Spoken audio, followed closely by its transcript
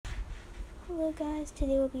Hello guys,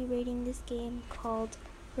 today we'll be rating this game called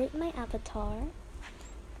Rate My Avatar.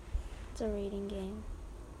 It's a rating game.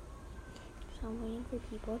 So I'm waiting for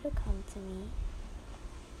people to come to me.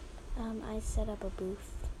 I set up a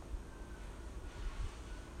booth.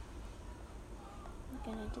 I'm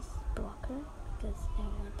gonna just block her because I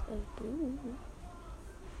want a booth.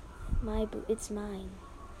 My booth, it's mine.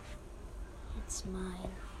 It's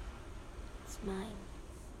mine. It's mine.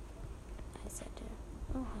 I said to her,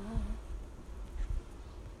 oh hi.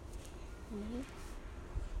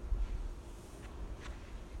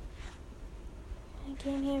 I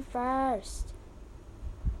came here first.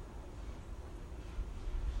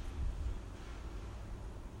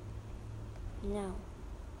 No.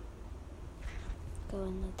 Go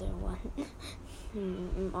another one.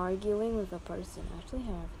 I'm arguing with a person. Actually,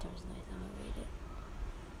 her avatar's nice. I'm gonna read it.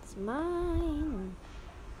 It's mine.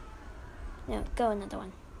 No, go another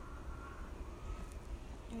one.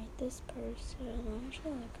 Alright, this person. I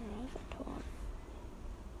actually like her avatar.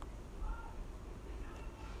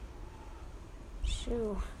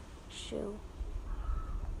 Shoe.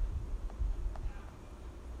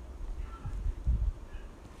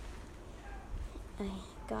 I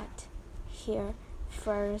got here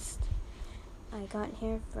first.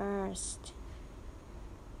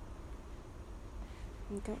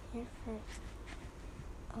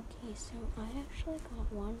 Okay, so I actually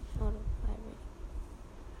got 1 out of 5 rating.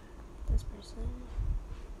 This person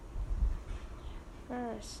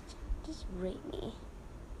first. Just rate me.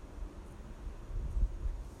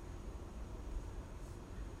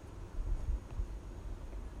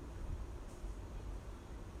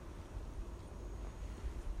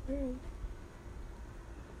 Rude.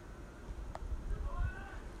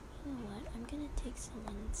 You know what? I'm gonna take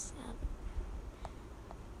someone's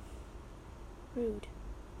rude.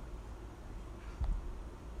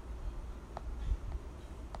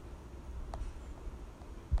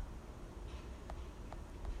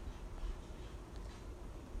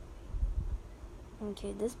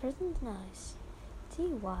 Okay, this person's nice. See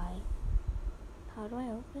why? How do I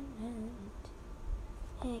open it?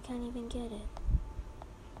 Hey, I can't even get it.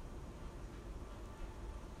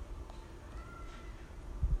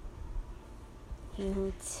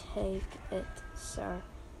 You take it, sir.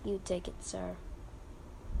 You take it, sir.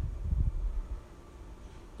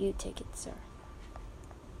 You take it, sir.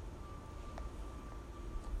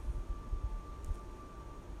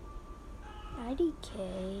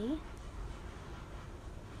 IDK.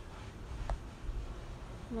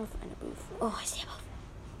 I'm gonna find a booth. Oh, I see a booth.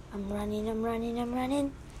 I'm running.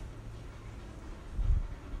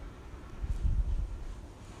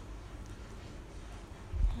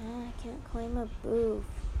 I can't claim a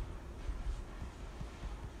booth.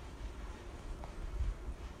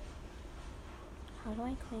 How do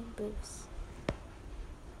I claim booths?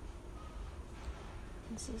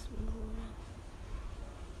 This is Laura.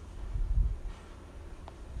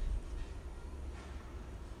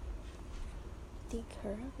 The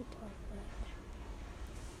curve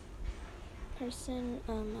person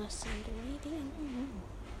assigned a rating. I don't know.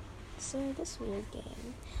 So this weird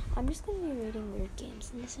game. I'm just gonna be rating weird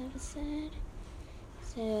games in this episode.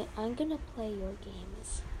 So I'm gonna play your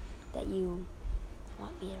games that you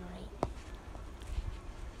want me to rate.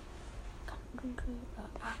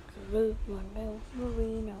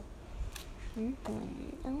 Marino.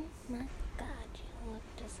 Oh my god, you look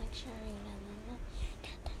just like Sharina.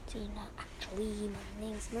 Actually, my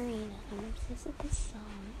name's Marina. I'm obsessed with this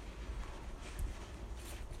song.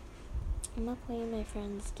 I'm gonna play my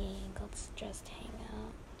friend's game called Stressed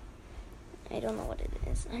Hangout. I don't know what it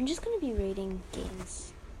is. I'm just gonna be rating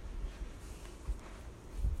games.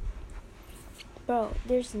 Bro,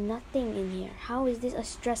 there's nothing in here. How is this a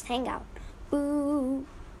stressed hangout? Boo!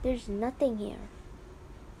 There's nothing here.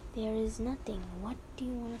 There is nothing. What do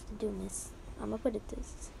you want us to do, miss? I'm gonna put it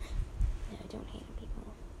this. No, I don't hate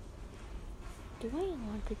people. Do I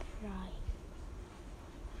want to try?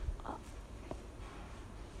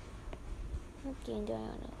 What game do I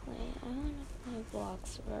want to play? I want to play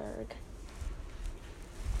Bloxburg.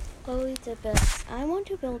 Always the best. I want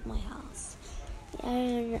to build my house.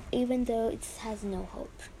 And even though it has no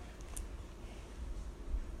hope.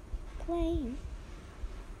 Playing.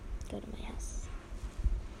 Go to my house.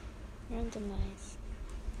 Randomize.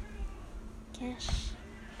 Cash.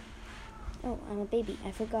 Oh, I'm a baby.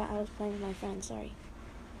 I forgot I was playing with my friend. Sorry.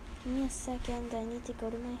 Give me a second. I need to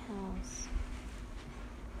go to my house.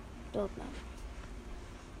 Build mode.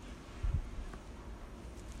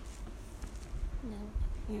 No,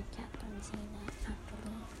 your cat don't say that.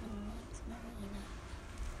 Actually, it's Marina.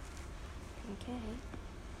 Okay.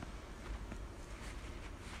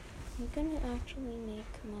 I'm gonna actually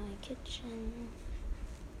make my kitchen.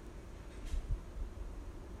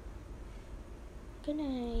 I'm gonna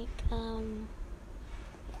make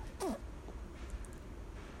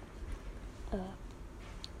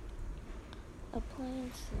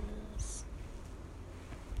appliances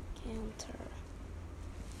counter.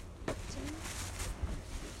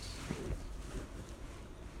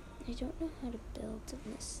 I don't know how to build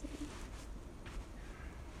this thing.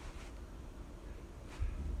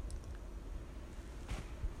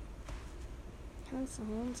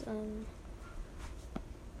 Sounds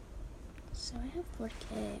so I have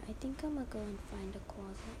 4K. I think I'm gonna go and find a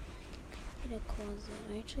closet. Get a closet.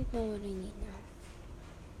 I actually know what I need now.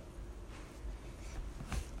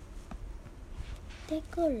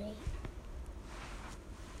 Decorate.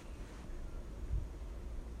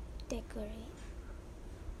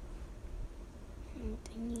 And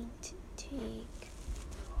I need to take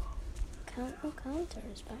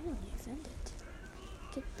counters. Finally, I found it.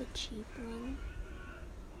 Get the cheap one.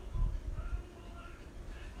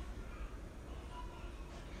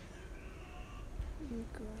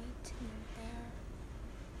 Great in there.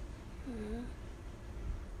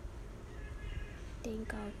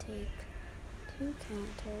 Think I'll take 2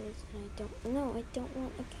 counters, and I don't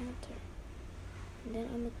want a counter. And then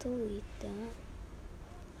I'm gonna delete that.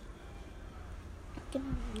 I'm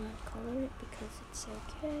gonna not color it because it's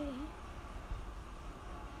okay.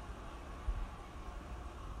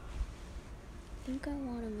 I think I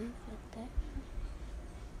want to move it there.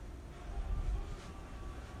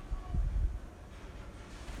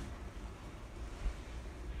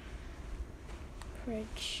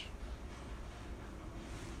 Fridge.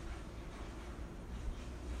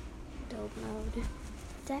 Dope mode.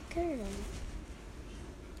 Decorate.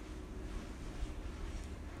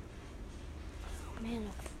 Man, a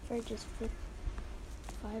fridge is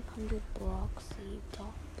 500 blocks. The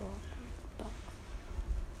top block.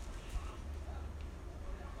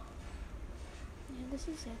 Yeah, this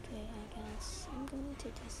is okay, I guess. I'm going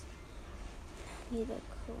to just leave it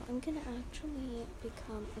cool. I'm gonna actually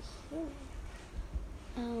become a hero.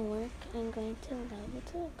 I'll work. I'm going to level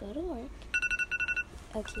to go to work.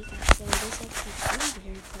 Okay, guys, so this is actually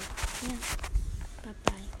weird, but yeah.